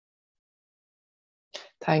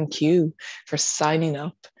Thank you for signing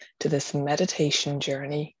up to this meditation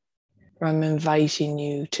journey where I'm inviting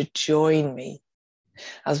you to join me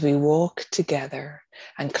as we walk together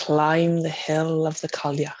and climb the hill of the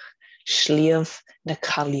Cailleach, Sliabh na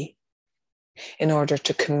Cailleach, in order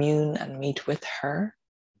to commune and meet with her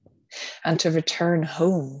and to return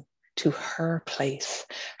home to her place,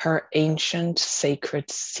 her ancient sacred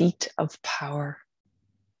seat of power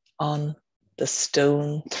on the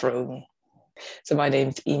stone throne. So my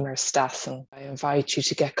name's Eimear Stassin. I invite you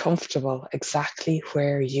to get comfortable exactly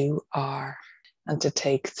where you are and to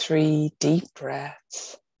take 3 deep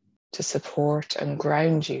breaths to support and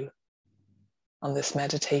ground you on this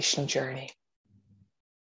meditation journey.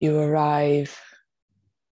 You arrive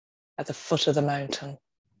at the foot of the mountain,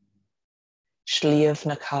 Sliabh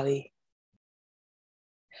na Cailleach,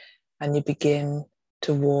 and you begin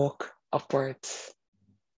to walk upwards.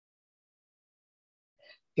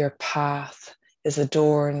 Your path is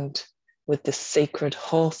adorned with the sacred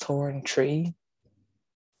hawthorn tree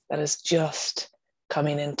that is just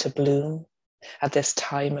coming into bloom at this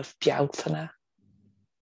time of Bealtaine.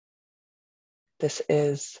 This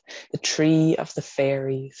is the tree of the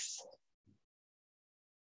fairies.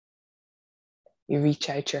 You reach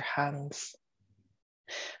out your hands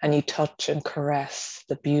and you touch and caress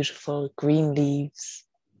the beautiful green leaves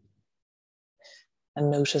and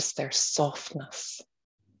notice their softness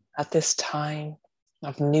at this time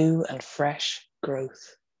of new and fresh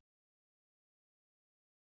growth.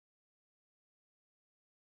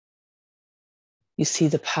 You see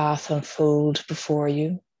the path unfold before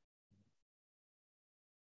you,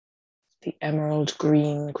 the emerald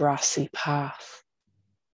green grassy path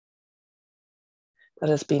that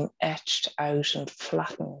has been etched out and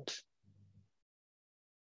flattened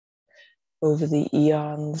over the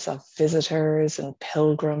eons of visitors and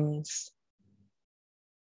pilgrims,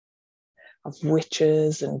 of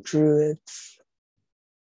witches and druids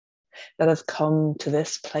that have come to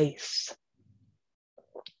this place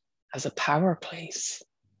as a power place,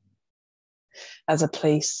 as a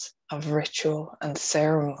place of ritual and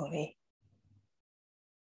ceremony,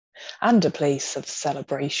 and a place of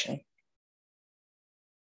celebration.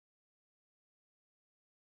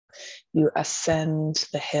 You ascend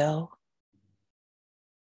the hill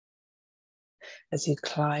as you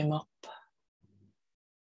climb up,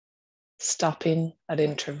 stopping at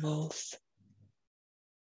intervals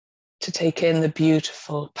to take in the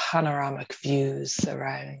beautiful panoramic views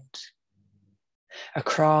around,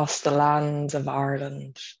 across the lands of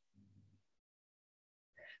Ireland,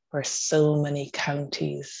 where so many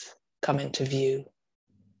counties come into view.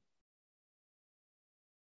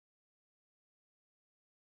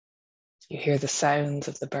 You hear the sounds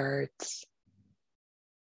of the birds,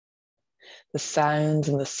 the sounds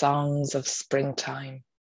and the songs of springtime.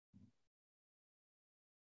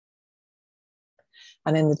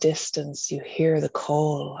 And in the distance, you hear the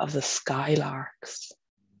call of the skylarks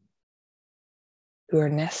who are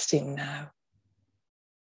nesting now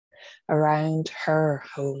around her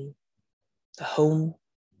home, the home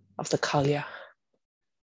of the Cailleach.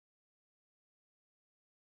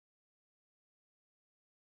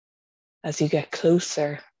 As you get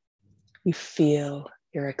closer, you feel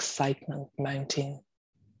your excitement mounting.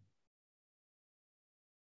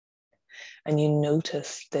 And you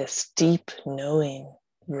notice this deep knowing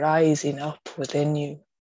rising up within you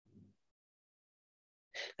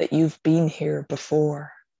that you've been here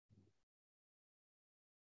before,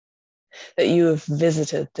 that you have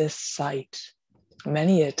visited this site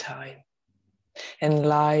many a time in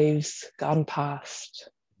lives gone past.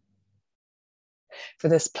 For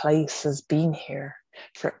this place has been here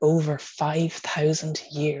for over 5,000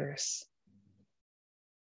 years.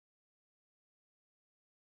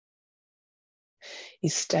 You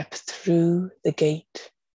step through the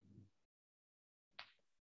gate,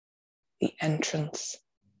 the entrance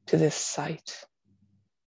to this site.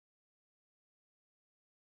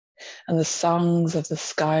 And the songs of the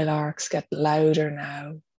skylarks get louder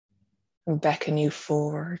now and beckon you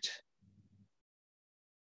forward.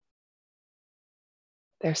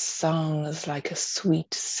 Their song is like a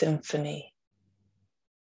sweet symphony,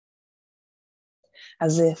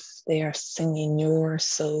 as if they are singing your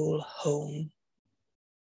soul home.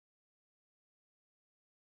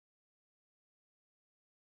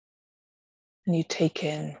 And you take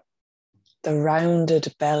in the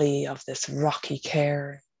rounded belly of this rocky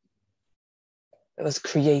cairn that was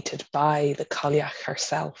created by the Cailleach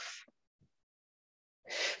herself.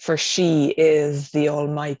 For she is the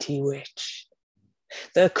almighty witch,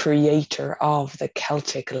 the creator of the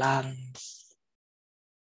Celtic Lands.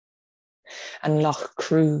 And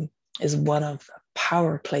Loughcrew is one of the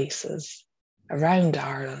power places around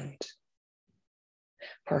Ireland,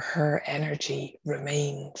 where her energy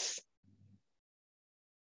remains.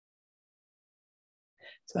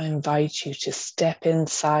 So I invite you to step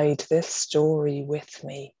inside this story with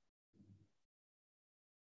me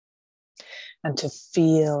and to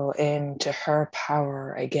feel into her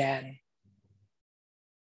power again.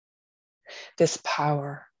 This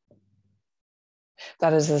power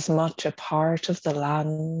that is as much a part of the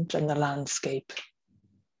land and the landscape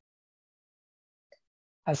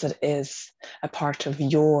as it is a part of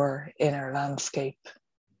your inner landscape.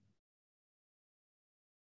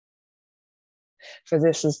 For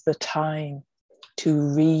this is the time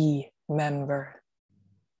to remember,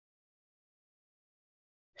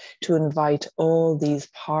 to invite all these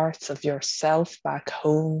parts of yourself back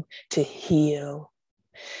home to heal,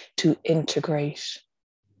 to integrate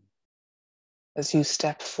as you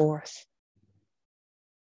step forth.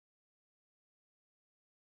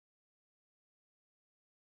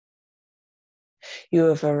 You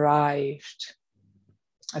have arrived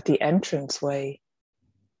at the entranceway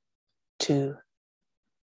to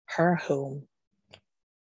her home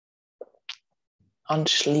on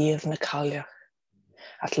Sliabh na Cailleach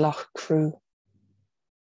at Loughcrew.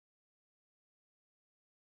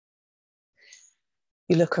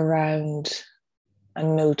 You look around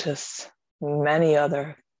and notice many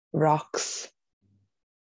other rocks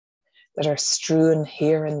that are strewn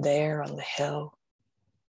here and there on the hill.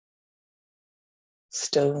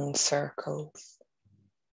 Stone circles,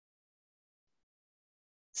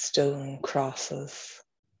 stone crosses,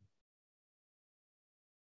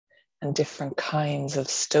 and different kinds of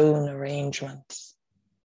stone arrangements,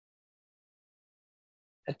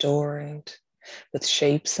 adorned with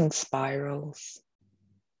shapes and spirals,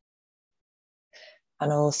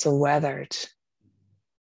 and also weathered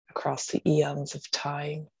across the eons of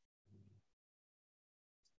time,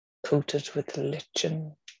 coated with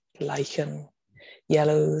lichen,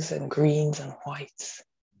 yellows and greens and whites,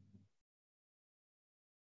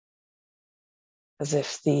 as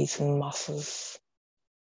if these mosses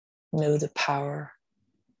know the power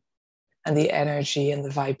and the energy and the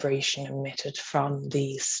vibration emitted from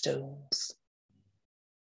these stones.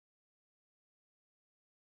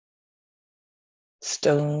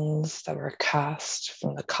 Stones that were cast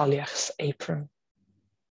from the Cailleach's apron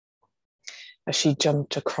as she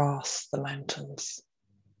jumped across the mountains.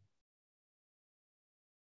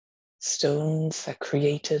 Stones that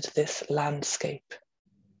created this landscape.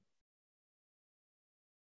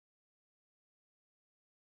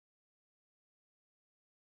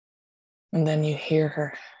 And then you hear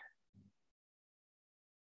her.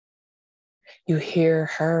 You hear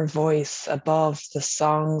her voice above the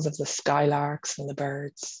songs of the skylarks and the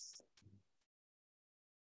birds.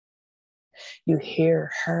 You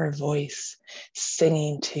hear her voice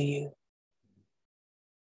singing to you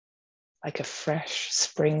like a fresh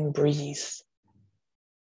spring breeze.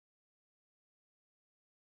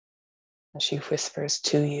 And she whispers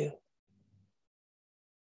to you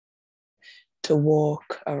to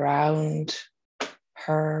walk around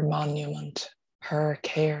her monument, her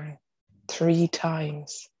cairn, 3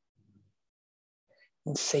 times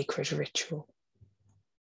in sacred ritual.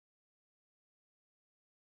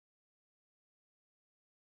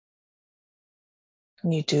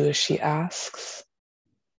 And you do as she asks.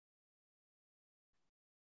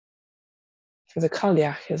 For the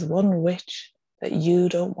Cailleach is one witch that you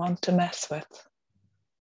don't want to mess with.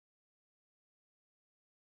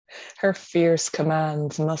 Her fierce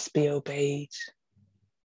commands must be obeyed.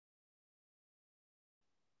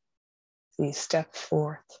 So you step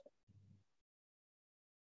forth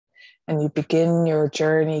and you begin your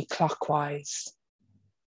journey clockwise,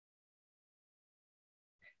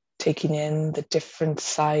 taking in the different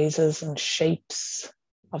sizes and shapes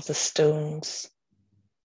of the stones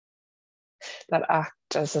that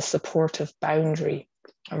act as a supportive boundary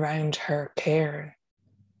around her cairn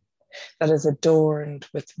that is adorned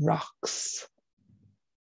with rocks,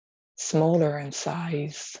 smaller in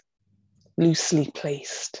size, loosely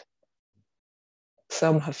placed.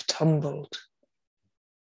 Some have tumbled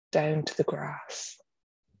down to the grass.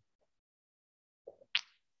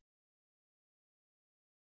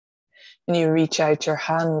 And you reach out your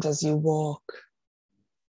hand as you walk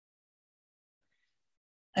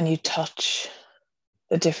and you touch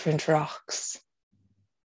the different rocks.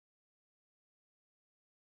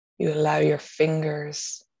 You allow your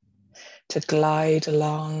fingers to glide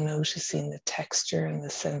along, noticing the texture and the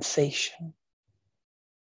sensation,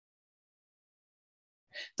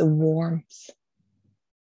 the warmth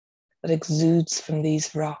that exudes from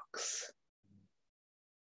these rocks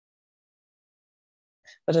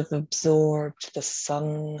that have absorbed the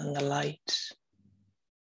sun and the light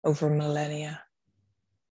over millennia.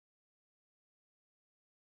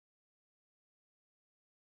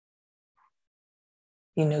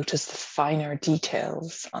 You notice the finer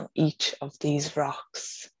details on each of these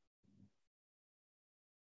rocks.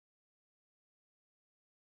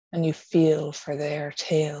 And you feel for their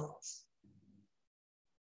tales,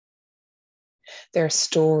 their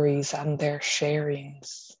stories and their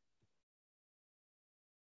sharings.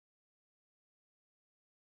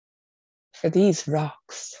 For these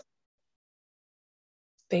rocks,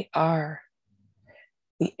 they are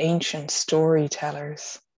the ancient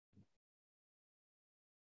storytellers.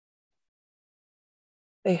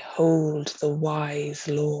 They hold the wise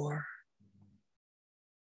lore,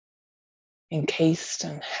 encased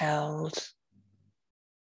and held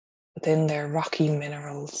within their rocky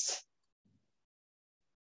minerals.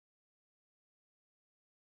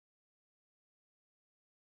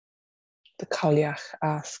 The Cailleach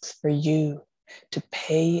asks for you to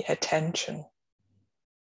pay attention.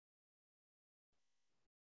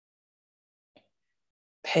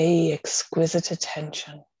 Pay exquisite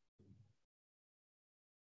attention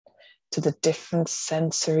to the different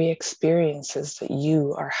sensory experiences that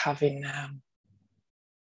you are having now.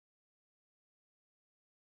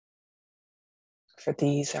 For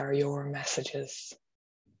these are your messages,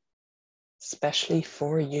 especially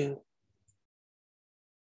for you.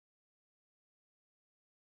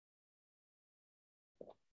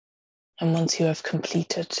 And once you have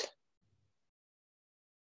completed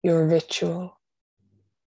your ritual,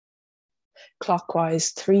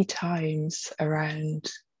 clockwise 3 times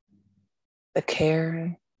around the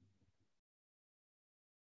cairn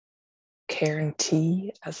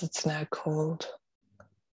tea, as it's now called,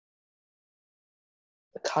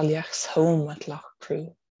 the Cailleach's home at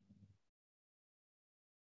Loughcrew.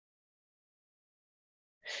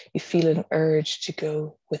 You feel an urge to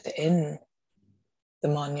go within the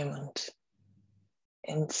monument,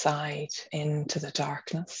 inside, into the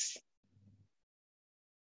darkness.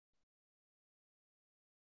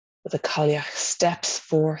 But the Cailleach steps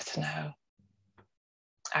forth now,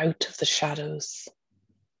 out of the shadows,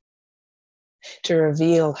 to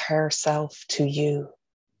reveal herself to you.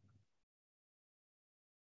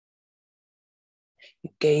 You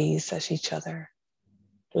gaze at each other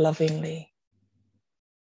lovingly,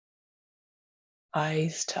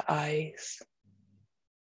 eyes to eyes,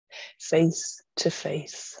 face to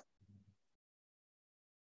face,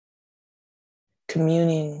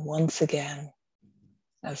 communing once again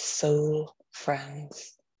as soul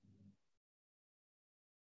friends.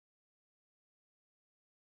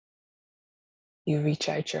 You reach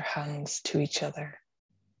out your hands to each other.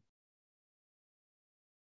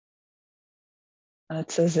 And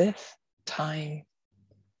it's as if time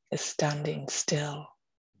is standing still.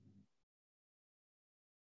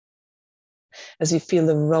 As you feel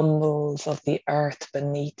the rumbles of the earth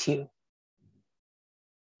beneath you.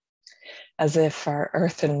 As if our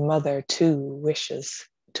earthen mother too wishes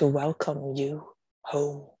to welcome you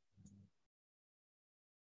home.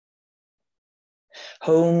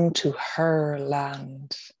 Home to her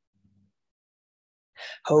land.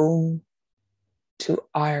 Home to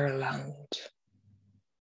Ireland.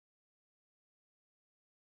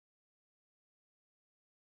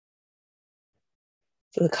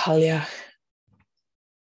 So the Cailleach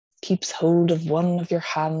keeps hold of one of your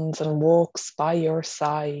hands and walks by your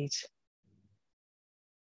side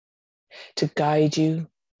to guide you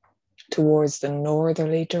towards the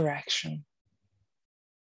northerly direction,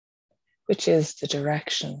 which is the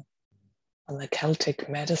direction on the Celtic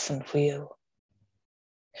medicine wheel,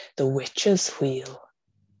 the witch's wheel,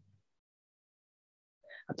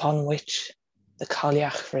 upon which the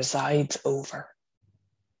Cailleach resides over.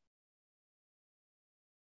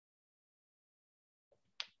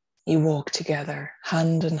 You walk together,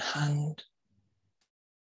 hand in hand,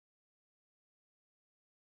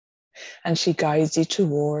 and she guides you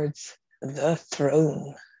towards the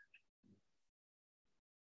throne.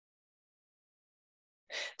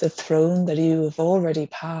 The throne that you have already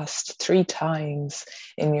passed 3 times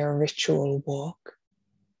in your ritual walk.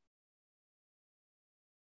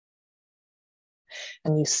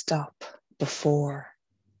 And you stop before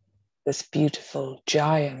this beautiful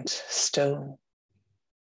giant stone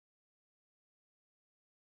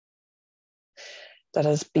that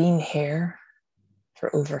has been here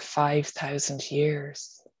for over 5,000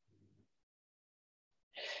 years,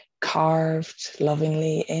 carved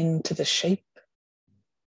lovingly into the shape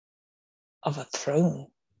of a throne.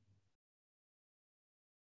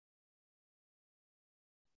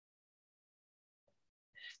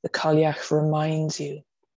 The Cailleach reminds you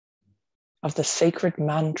of the sacred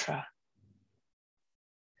mantra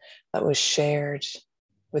that was shared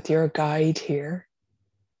with your guide here.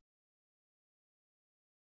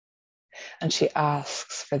 And she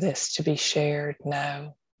asks for this to be shared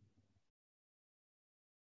now.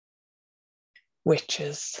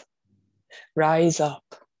 Witches, rise up.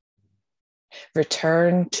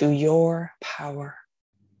 Return to your power.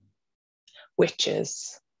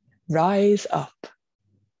 Witches, rise up.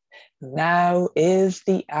 Now is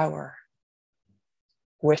the hour.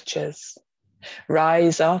 Witches,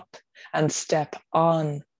 rise up and step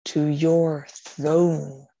on to your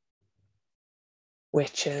throne.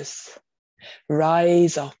 Witches,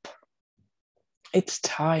 rise up. It's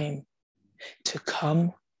time to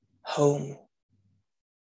come home.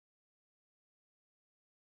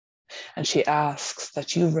 And she asks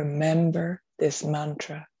that you remember this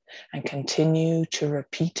mantra and continue to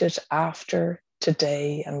repeat it after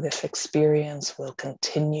today, and this experience will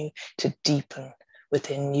continue to deepen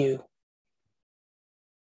within you.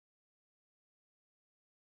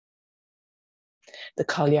 The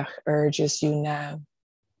Cailleach urges you now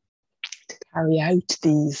to carry out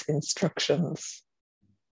these instructions.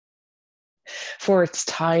 For it's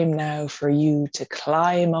time now for you to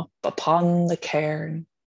climb up upon the cairn.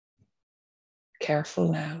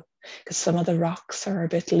 Careful now, because some of the rocks are a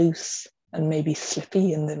bit loose and maybe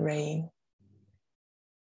slippy in the rain.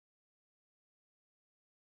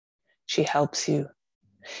 She helps you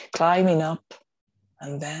climbing up,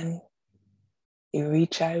 and then you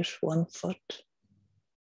reach out one foot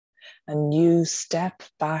and you step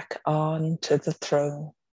back on to the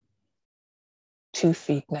throne. 2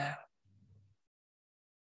 feet now.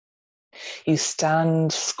 You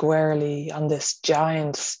stand squarely on this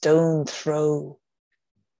giant stone throw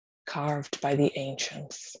carved by the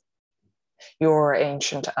ancients, your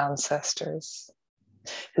ancient ancestors,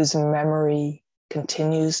 whose memory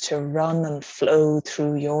continues to run and flow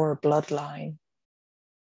through your bloodline,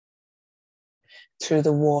 through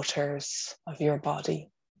the waters of your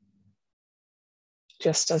body,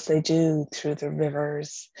 just as they do through the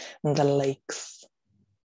rivers and the lakes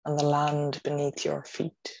and the land beneath your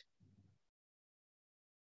feet.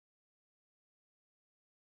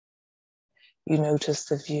 You notice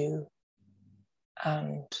the view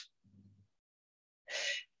and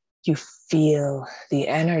you feel the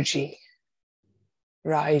energy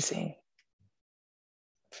rising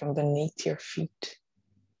from beneath your feet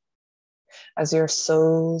as your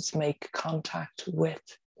soles make contact with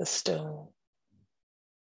the stone.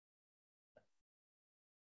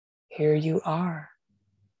 Here you are,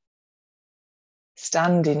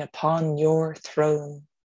 standing upon your throne.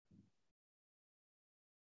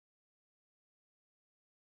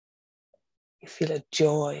 You feel a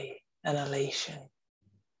joy and elation,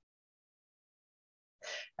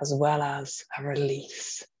 as well as a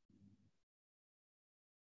release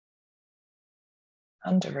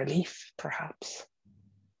and a relief, perhaps.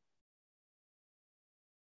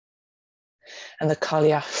 And the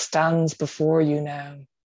Cailleach stands before you now,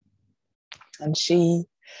 and she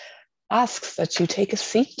asks that you take a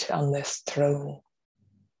seat on this throne.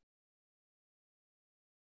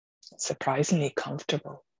 It's surprisingly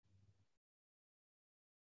comfortable.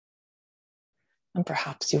 And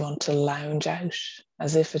perhaps you want to lounge out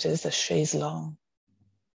as if it is a chaise longue.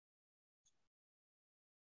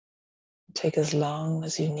 Take as long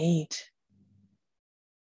as you need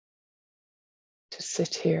to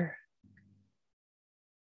sit here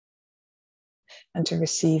and to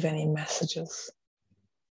receive any messages.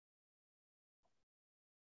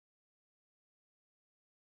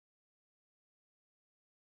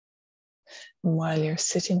 And while you're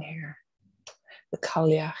sitting here, the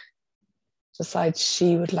Cailleach decides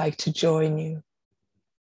she would like to join you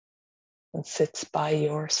and sits by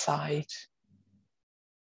your side.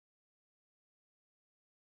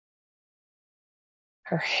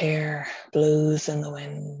 Her hair blows in the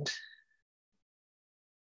wind.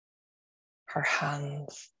 Her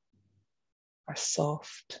hands are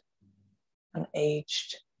soft and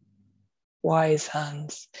aged, wise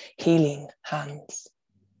hands, healing hands.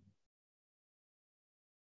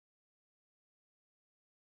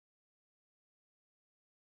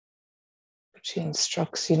 But she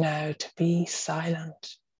instructs you now to be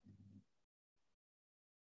silent,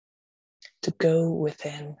 to go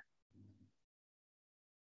within,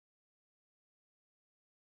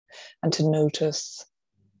 and to notice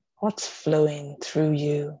what's flowing through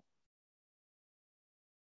you.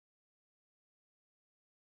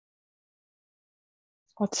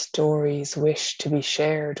 What stories wish to be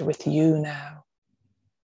shared with you now?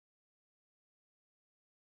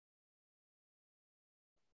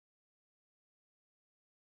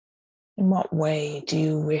 In what way do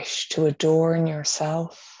you wish to adorn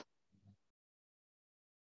yourself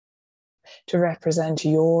to represent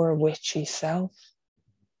your witchy self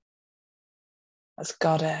as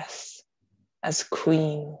goddess, as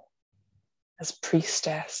queen, as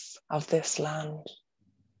priestess of this land.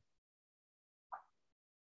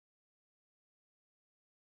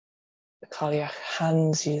 The Cailleach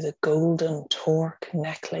hands you the golden torque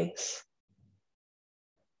necklace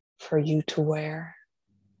for you to wear.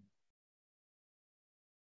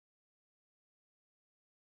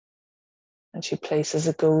 And she places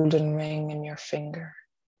a golden ring in your finger.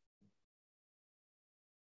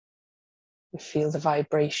 You feel the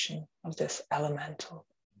vibration of this elemental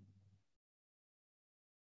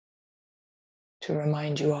to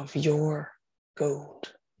remind you of your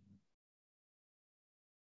gold.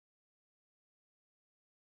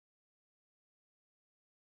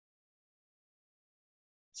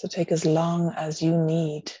 So take as long as you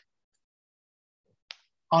need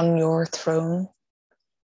on your throne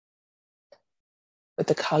with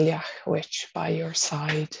the Cailleach Witch by your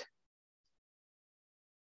side.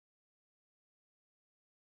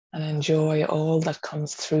 And enjoy all that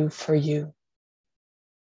comes through for you.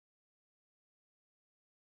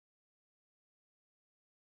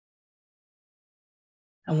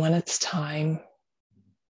 And when it's time,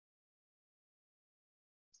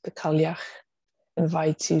 the Cailleach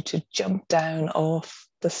invites you to jump down off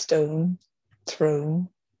the stone throne.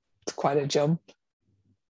 It's quite a jump.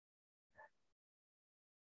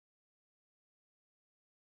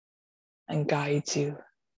 And guides you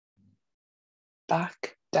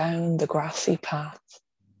back down the grassy path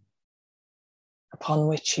upon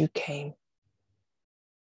which you came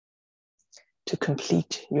to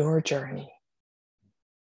complete your journey.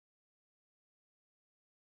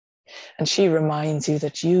 And she reminds you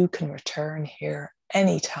that you can return here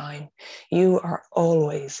anytime. You are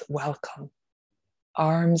always welcome,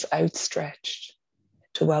 arms outstretched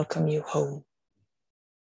to welcome you home.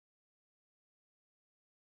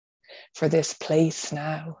 For this place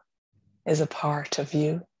now is a part of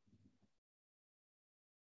you.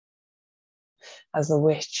 As the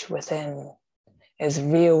witch within is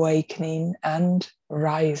reawakening and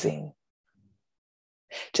rising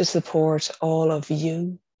to support all of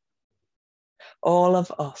you, all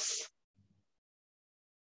of us,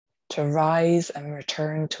 to rise and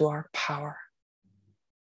return to our power,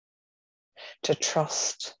 to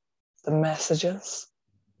trust the messages,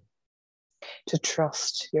 to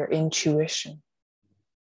trust your intuition,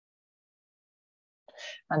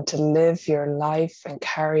 and to live your life and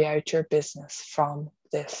carry out your business from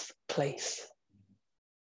this place.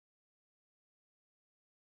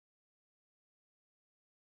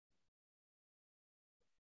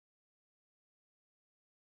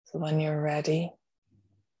 So when you're ready,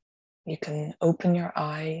 you can open your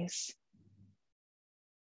eyes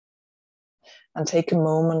and take a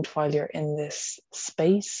moment while you're in this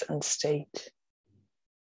space and state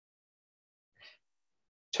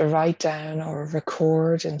to write down or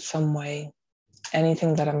record in some way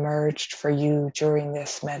anything that emerged for you during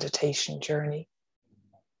this meditation journey.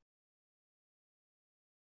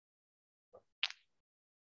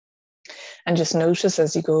 And just notice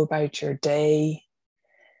as you go about your day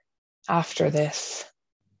after this,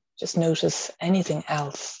 just notice anything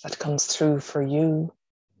else that comes through for you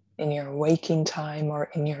in your waking time or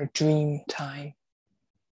in your dream time,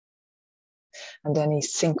 and any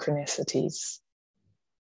synchronicities,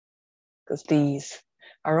 because these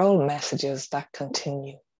are all messages that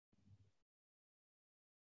continue.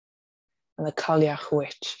 And the Cailleach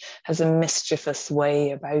Witch has a mischievous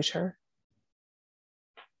way about her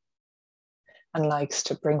and likes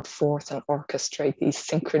to bring forth and orchestrate these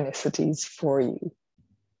synchronicities for you.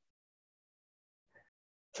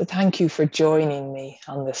 So thank you for joining me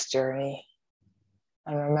on this journey.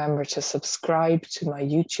 And remember to subscribe to my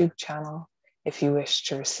YouTube channel if you wish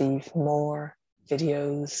to receive more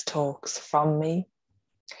videos, talks from me.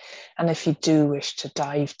 And if you do wish to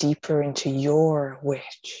dive deeper into your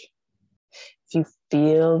witch, if you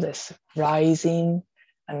feel this rising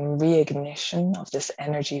and reignition of this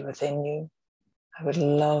energy within you, I would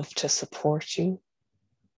love to support you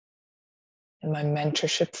in my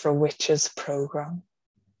Mentorship for Witches program,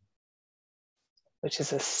 which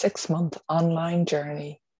is a 6-month online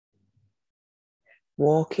journey,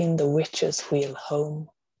 walking the witch's wheel home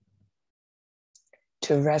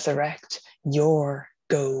to resurrect your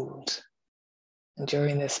gold. And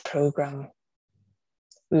during this program,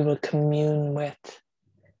 we will commune with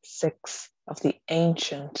 6 of the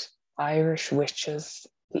ancient Irish witches,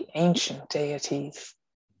 the ancient deities,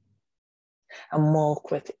 and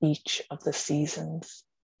walk with each of the seasons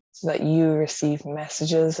so that you receive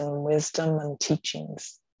messages and wisdom and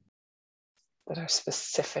teachings that are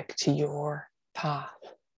specific to your path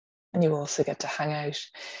And you also get to hang out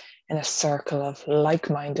in a circle of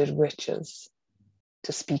like-minded witches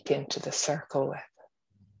to speak into the circle with.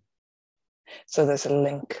 So there's a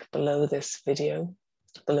link below this video,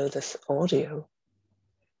 below this audio,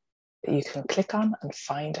 that you can click on and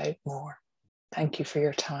find out more. Thank you for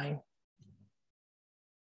your time.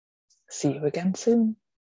 See you again soon.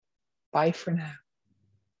 Bye for now.